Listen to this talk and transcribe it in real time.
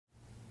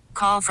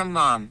call from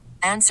mom.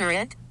 Answer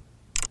it.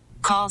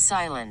 Call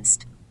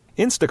silenced.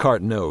 Instacart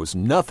knows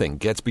nothing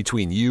gets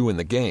between you and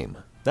the game.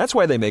 That's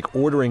why they make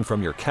ordering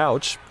from your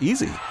couch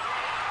easy.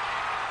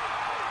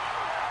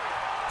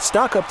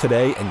 Stock up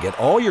today and get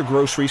all your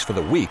groceries for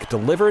the week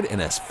delivered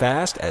in as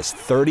fast as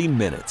 30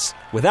 minutes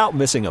without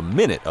missing a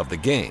minute of the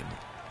game.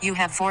 You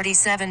have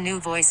 47 new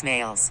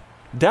voicemails.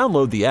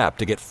 Download the app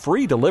to get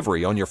free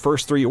delivery on your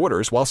first 3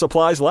 orders while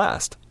supplies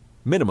last.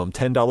 Minimum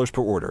 $10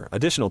 per order.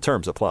 Additional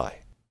terms apply.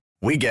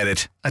 We get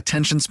it.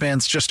 Attention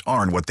spans just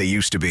aren't what they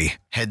used to be.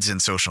 Heads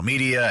in social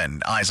media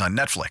and eyes on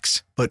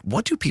Netflix. But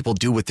what do people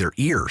do with their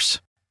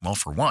ears? Well,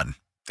 for one,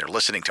 they're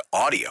listening to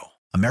audio.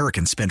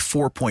 Americans spend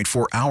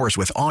 4.4 hours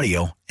with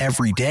audio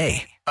every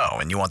day. Oh,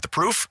 and you want the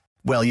proof?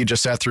 Well, you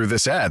just sat through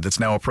this ad that's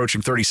now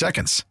approaching 30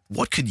 seconds.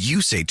 What could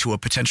you say to a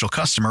potential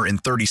customer in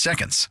 30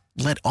 seconds?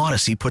 Let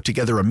Odyssey put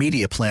together a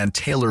media plan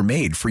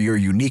tailor-made for your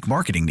unique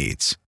marketing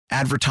needs.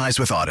 Advertise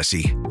with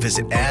Odyssey.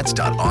 Visit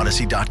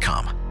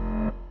ads.odyssey.com.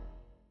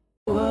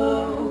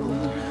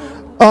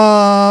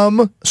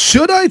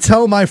 Should I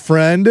tell my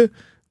friend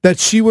that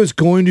she was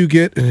going to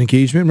get an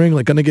engagement ring,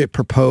 like going to get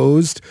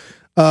proposed?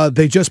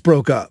 They just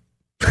broke up.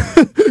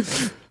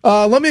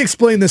 Let me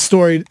explain this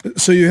story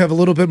so you have a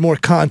little bit more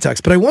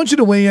context, but I want you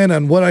to weigh in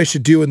on what I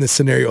should do in this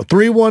scenario.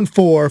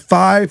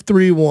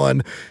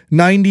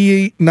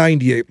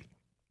 314-531-9898.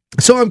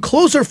 So I'm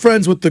closer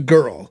friends with the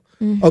girl,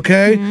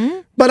 okay? Mm-hmm.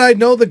 But I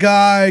know the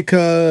guy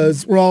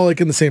because we're all like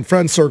in the same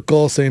friend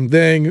circle, same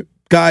thing.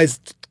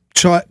 Guys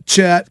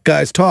chat,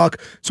 guys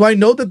talk. So I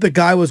know that the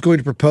guy was going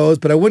to propose,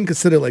 but I wouldn't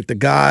consider like the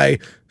guy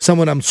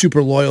someone I'm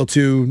super loyal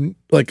to.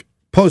 Like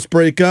post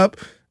breakup,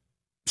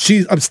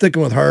 I'm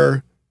sticking with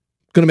her.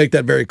 Going to make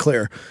that very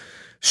clear.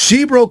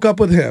 She broke up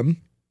with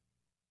him.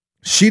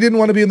 She didn't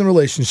want to be in the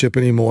relationship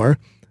anymore,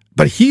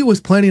 but he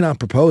was planning on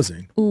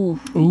proposing.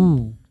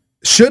 Ooh.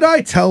 Should I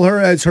tell her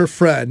as her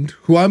friend,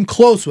 who I'm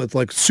close with,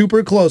 like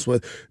super close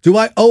with, do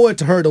I owe it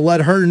to her to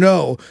let her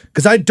know?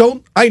 Because I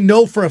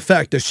know for a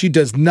fact that she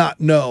does not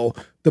know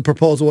the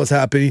proposal was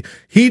happening.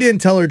 He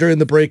didn't tell her during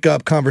the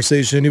breakup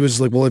conversation. He was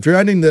just like, well, if you're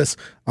ending this,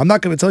 I'm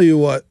not going to tell you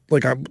what,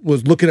 like I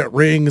was looking at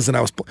rings and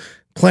I was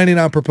planning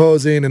on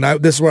proposing and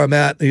this is where I'm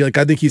at. And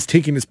I think he's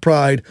taking his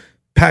pride,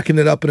 packing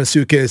it up in a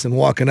suitcase and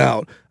walking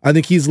out. I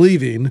think he's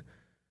leaving.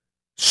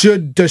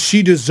 Does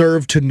she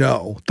deserve to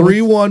know?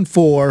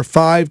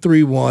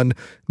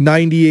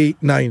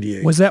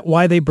 314-531-9898. Was that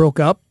why they broke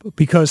up?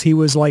 Because he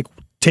was like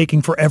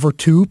taking forever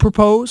to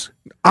propose?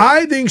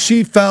 I think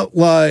she felt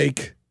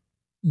like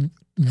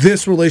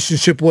this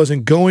relationship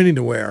wasn't going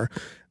anywhere.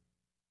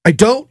 I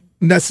don't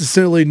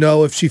necessarily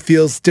know if she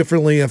feels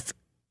differently if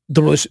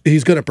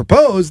he's going to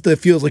propose, that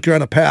feels like you're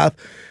on a path.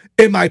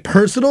 In my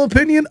personal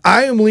opinion,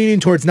 I am leaning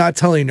towards not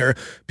telling her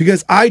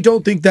because I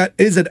don't think that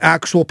is an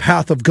actual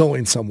path of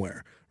going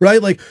somewhere,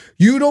 right? Like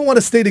you don't want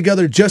to stay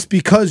together just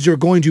because you're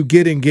going to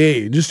get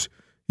engaged.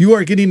 You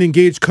are getting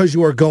engaged because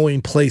you are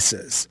going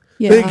places.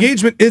 Yeah. The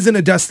engagement isn't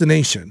a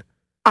destination.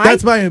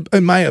 That's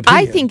in my opinion.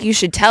 I think you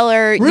should tell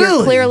her. Really?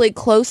 You're clearly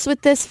close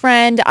with this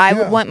friend. I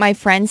would want my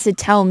friends to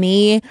tell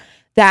me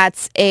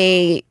that's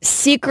a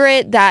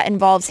secret that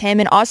involves him.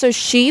 And also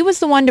she was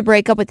the one to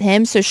break up with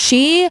him. So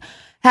she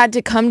had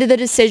to come to the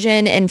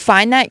decision and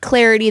find that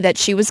clarity that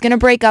she was going to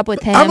break up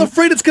with him. I'm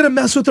afraid it's going to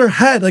mess with her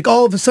head. Like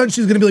all of a sudden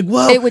she's going to be like,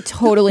 well, it would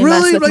totally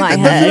really? mess with my head.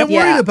 That's what I'm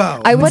worried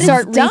about. I would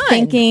start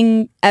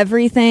rethinking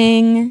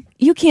everything.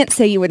 You can't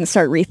say you wouldn't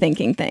start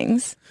rethinking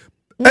things.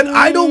 And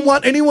I don't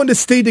want anyone to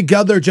stay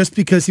together just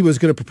because he was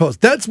going to propose.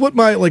 That's what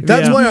why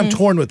I'm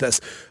torn with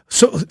this.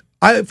 So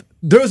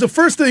there was a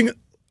first thing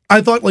I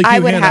thought, like, I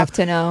would have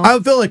to know. I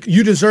feel like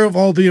you deserve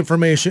all the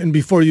information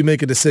before you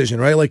make a decision,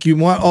 right? Like you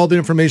want all the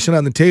information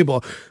on the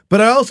table.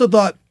 But I also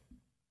thought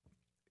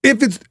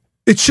it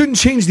shouldn't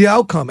change the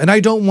outcome. And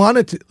I don't want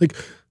it to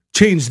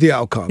change the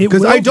outcome.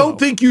 Because I don't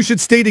think you should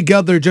stay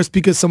together just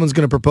because someone's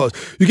going to propose.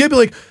 You can't be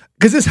like,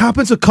 because this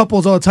happens to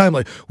couples all the time.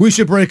 Like, we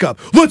should break up.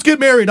 Let's get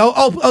married.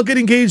 I'll get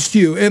engaged to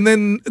you. And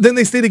then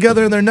they stay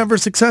together and they're never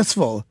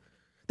successful.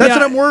 That's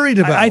what I'm worried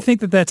about. I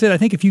think that's it. I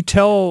think if you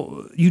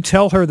tell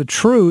her the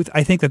truth,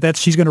 I think that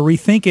she's going to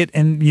rethink it,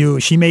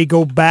 and she may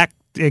go back,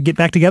 get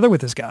back together with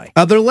this guy.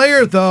 Other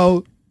layer,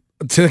 though,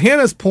 to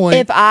Hannah's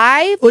point,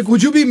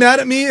 would you be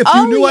mad at me if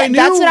you knew I knew?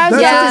 That's what I was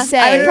going to say.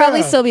 I would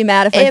probably still be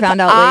mad if I found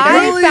out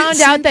later. If I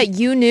found out that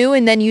you knew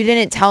and then you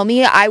didn't tell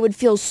me, I would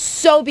feel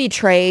so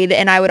betrayed,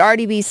 and I would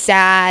already be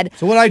sad.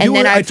 So what I do,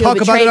 I talk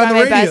about it on the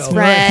radio. My best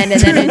friend,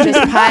 and then it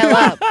just pile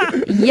up.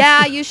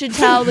 Yeah, you should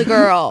tell the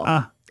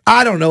girl.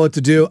 I don't know what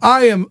to do.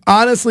 I am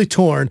honestly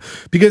torn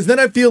because then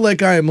I feel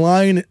like I am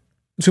lying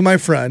to my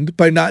friend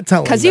by not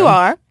telling them. Because you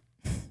are.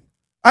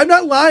 I'm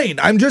not lying.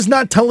 I'm just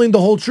not telling the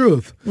whole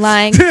truth.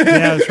 Lying.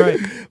 Yeah, that's right.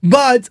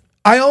 But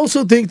I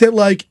also think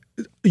that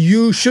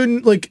you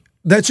shouldn't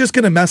that's just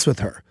going to mess with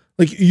her.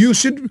 You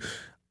should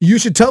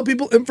tell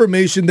people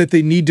information that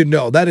they need to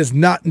know. That is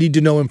not need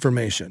to know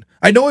information.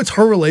 I know it's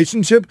her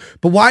relationship,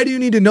 but why do you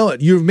need to know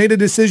it? You've made a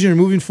decision. You're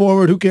moving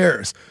forward. Who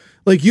cares?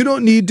 You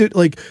don't need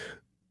to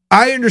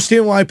I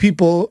understand why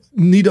people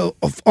need to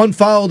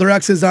unfollow their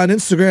exes on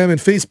Instagram and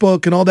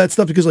Facebook and all that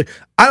stuff because, like,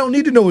 I don't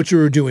need to know what you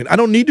were doing. I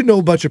don't need to know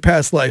about your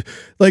past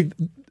life. Like,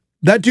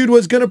 that dude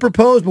was going to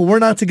propose, but we're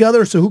not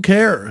together, so who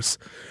cares?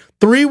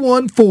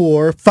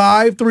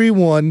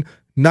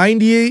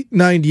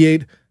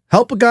 314-531-9898.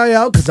 Help a guy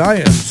out because I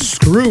am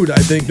screwed, I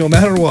think, no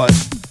matter what.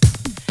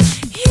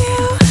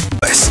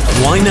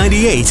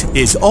 Y98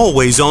 is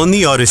always on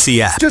the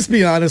Odyssey app. Just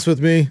be honest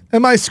with me.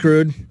 Am I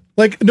screwed?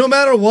 Like, no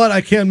matter what,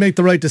 I can't make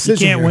the right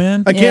decision. You can't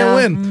win? I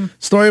can't win.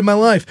 Story of my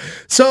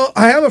life. So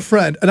I have a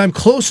friend, and I'm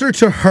closer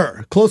to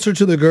her, closer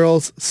to the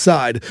girl's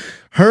side.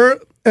 Her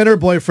and her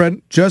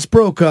boyfriend just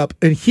broke up,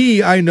 and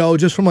I know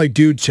just from like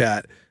dude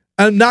chat.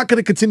 I'm not going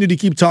to continue to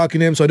keep talking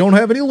to him, so I don't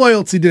have any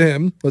loyalty to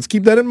him. Let's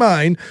keep that in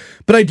mind.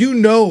 But I do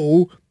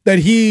know that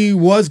he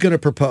was going to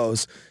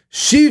propose.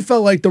 She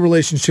felt like the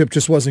relationship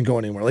just wasn't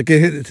going anywhere. Like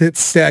it hit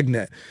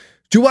stagnant.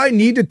 Do I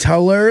need to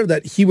tell her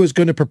that he was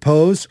going to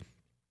propose?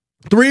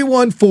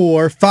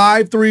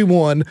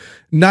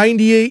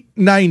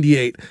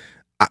 314-531-9898.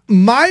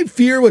 My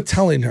fear with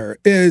telling her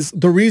is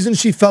the reason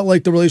she felt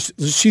like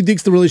she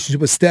thinks the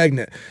relationship was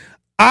stagnant.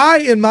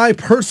 In my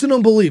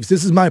personal beliefs,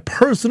 this is my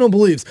personal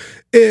beliefs,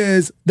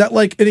 is that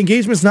like an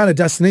engagement is not a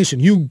destination.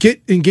 You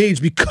get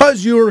engaged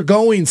because you're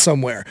going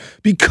somewhere,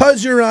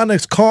 because you're on a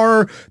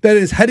car that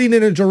is heading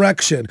in a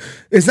direction.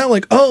 It's not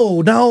like,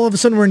 oh, now all of a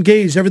sudden we're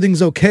engaged,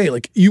 everything's okay.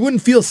 Like you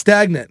wouldn't feel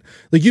stagnant.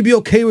 Like you'd be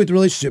okay with the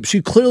relationship.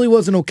 She clearly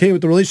wasn't okay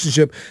with the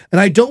relationship,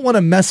 and I don't want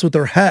to mess with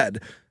her head.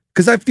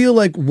 Because I feel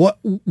like,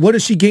 what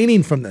is she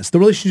gaining from this? The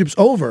relationship's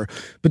over.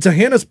 But to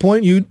Hannah's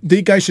point, you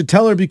think I should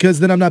tell her because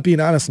then I'm not being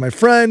honest with my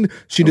friend.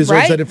 She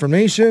deserves that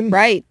information.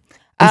 Right.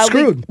 I'm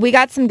screwed. We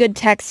got some good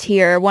text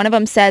here. One of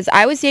them says,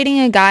 I was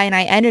dating a guy and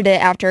I ended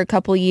it after a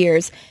couple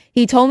years.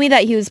 He told me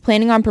that he was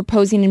planning on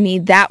proposing to me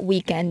that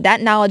weekend.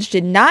 That knowledge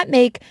did not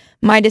make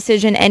my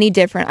decision any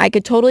different. I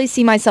could totally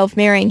see myself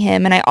marrying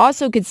him, and I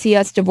also could see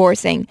us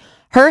divorcing.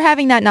 Her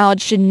having that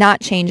knowledge should not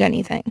change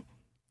anything.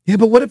 Yeah,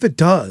 but what if it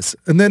does?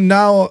 And then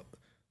now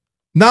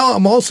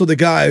I'm also the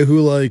guy who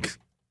like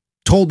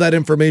told that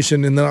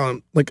information, and then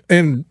I'm like,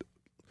 and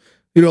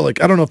you know,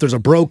 like I don't know if there's a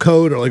bro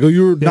code or like, oh,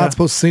 you're not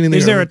supposed to say anything.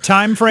 Is there a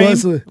time frame?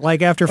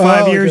 Like after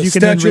 5 years, like you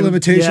can statute of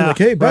limitation. Like,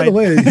 hey, by the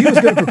way, he was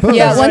going to propose.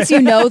 Yeah, once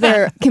you know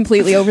they're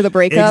completely over the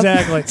breakup.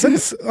 Exactly.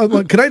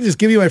 Can I just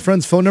give you my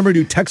friend's phone number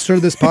to text her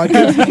this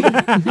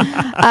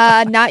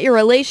podcast? Not your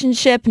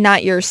relationship,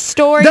 not your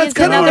story. That's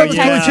is another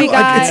text we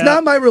got. Like, it's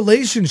not my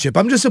relationship.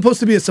 I'm just supposed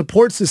to be a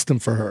support system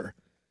for her.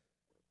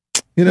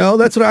 You know,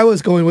 that's what I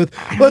was going with.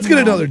 Let's get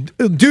another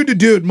dude to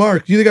dude.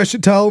 Mark, you think I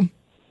should tell him?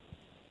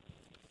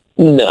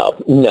 No,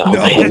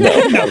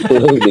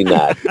 absolutely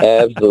not.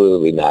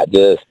 Absolutely not.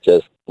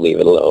 Just leave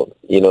it alone.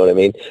 You know what I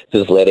mean?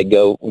 Just let it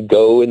go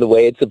in the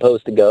way it's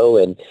supposed to go.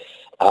 And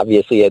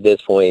obviously at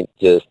this point,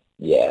 I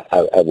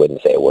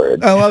wouldn't say a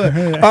word. I love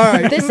it. All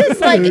right. This is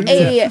like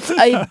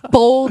a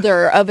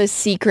boulder of a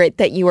secret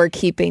that you are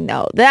keeping,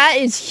 though. That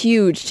is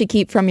huge to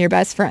keep from your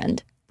best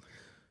friend.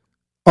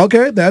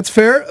 Okay, that's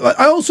fair.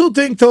 I also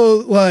think, though,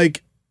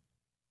 like,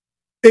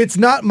 it's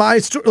not my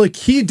story. Like,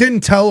 he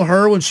didn't tell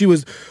her when she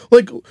was,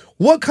 like,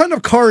 what kind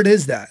of card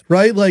is that,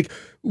 right? Like,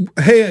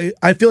 hey,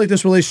 I feel like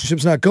this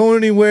relationship's not going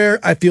anywhere.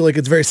 I feel like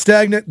it's very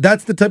stagnant.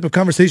 That's the type of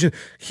conversation.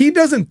 He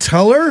doesn't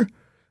tell her,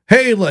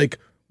 hey, like,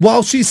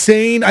 while she's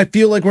saying, I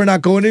feel like we're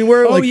not going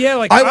anywhere. Oh, like, yeah,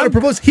 like, I want to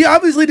propose. He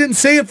obviously didn't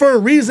say it for a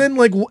reason.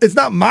 Like, it's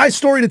not my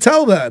story to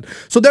tell that.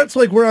 So that's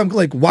like where I'm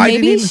like, why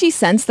Maybe she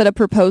sensed that a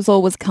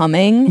proposal was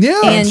coming.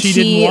 Yeah. And she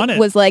didn't want it.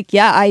 Was like,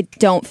 yeah, I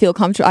don't feel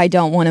comfortable. I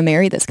don't want to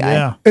marry this guy.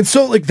 Yeah. And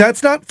so, like,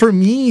 that's not for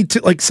me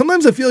to, like,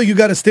 sometimes I feel like you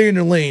got to stay in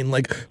your lane.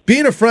 Like,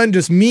 being a friend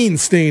just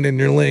means staying in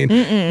your lane.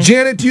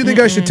 Janet, do you think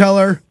I should tell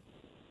her?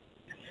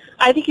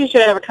 I think you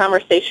should have a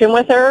conversation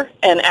with her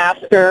and ask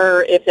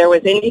her if there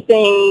was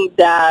anything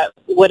that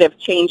would have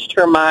changed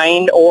her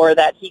mind or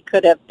that he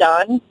could have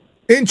done.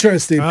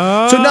 Interesting. So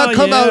not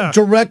come out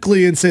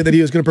directly and say that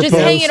he was going to propose.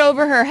 Just hang it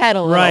over her head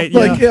a little. Right.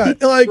 Like,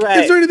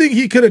 is there anything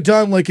he could have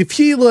done? Like, if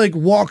he, like,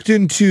 walked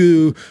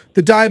into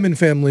the Diamond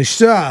family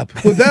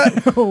shop, would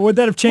that... would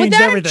that have changed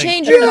everything? Would that have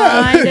changed your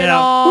mind at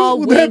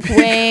all? Wink,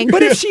 wink.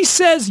 But if she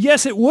says,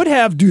 yes, it would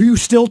have, do you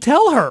still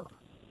tell her?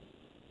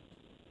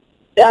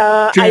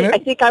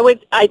 I think I would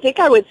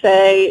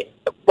say,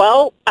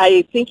 well,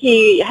 I think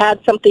he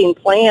had something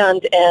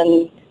planned,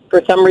 and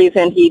for some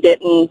reason he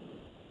didn't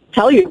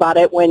tell you about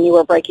it when you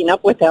were breaking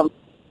up with him.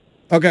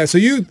 Okay, so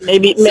you...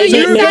 Maybe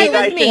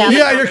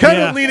you're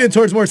kind of leaning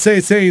towards more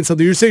saying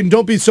something. You're saying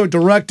don't be so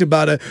direct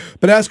about it,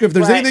 but ask her if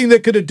there's anything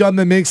that could have done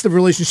that makes the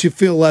relationship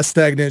feel less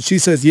stagnant. She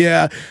says,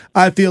 yeah,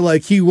 I feel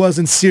like he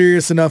wasn't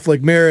serious enough,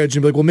 like marriage,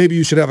 and be like, well, maybe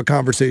you should have a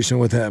conversation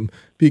with him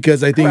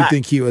because I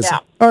think he was... Yeah.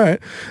 All right.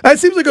 That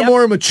seems like a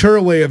more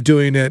mature way of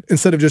doing it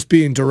instead of just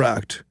being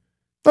direct.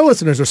 Our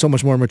listeners are so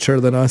much more mature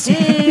than us.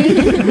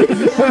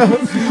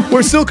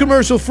 We're still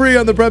commercial free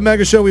on the Brett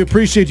Mega Show. We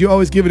appreciate you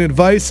always giving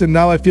advice, and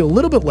now I feel a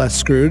little bit less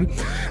screwed.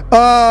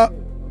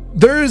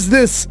 There is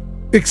this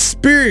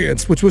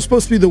experience, which was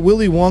supposed to be the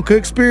Willy Wonka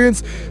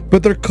experience,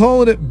 but they're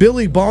calling it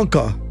Billy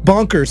Bonka.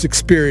 bonkers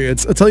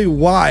experience. I'll tell you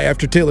why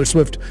after Taylor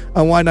Swift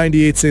on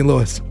Y98 St.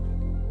 Louis.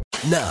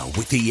 Now,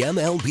 with the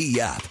MLB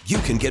app, you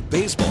can get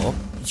baseball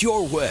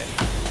your way.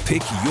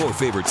 Pick your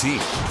favorite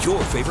team,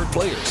 your favorite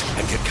players,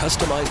 and get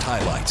customized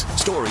highlights,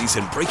 stories,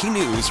 and breaking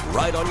news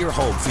right on your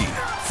home feed.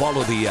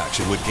 Follow the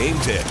action with Game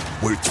 10,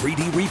 where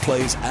 3D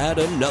replays add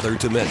another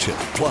dimension.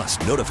 Plus,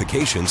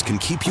 notifications can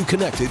keep you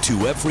connected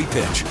to every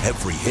pitch,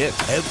 every hit,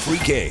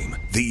 every game.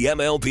 The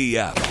MLB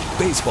app.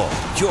 Baseball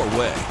your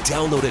way.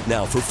 Download it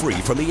now for free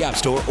from the App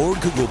Store or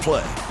Google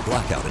Play.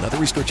 Blackout and other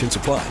restrictions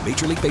apply.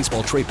 Major League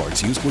Baseball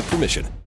trademarks used with permission.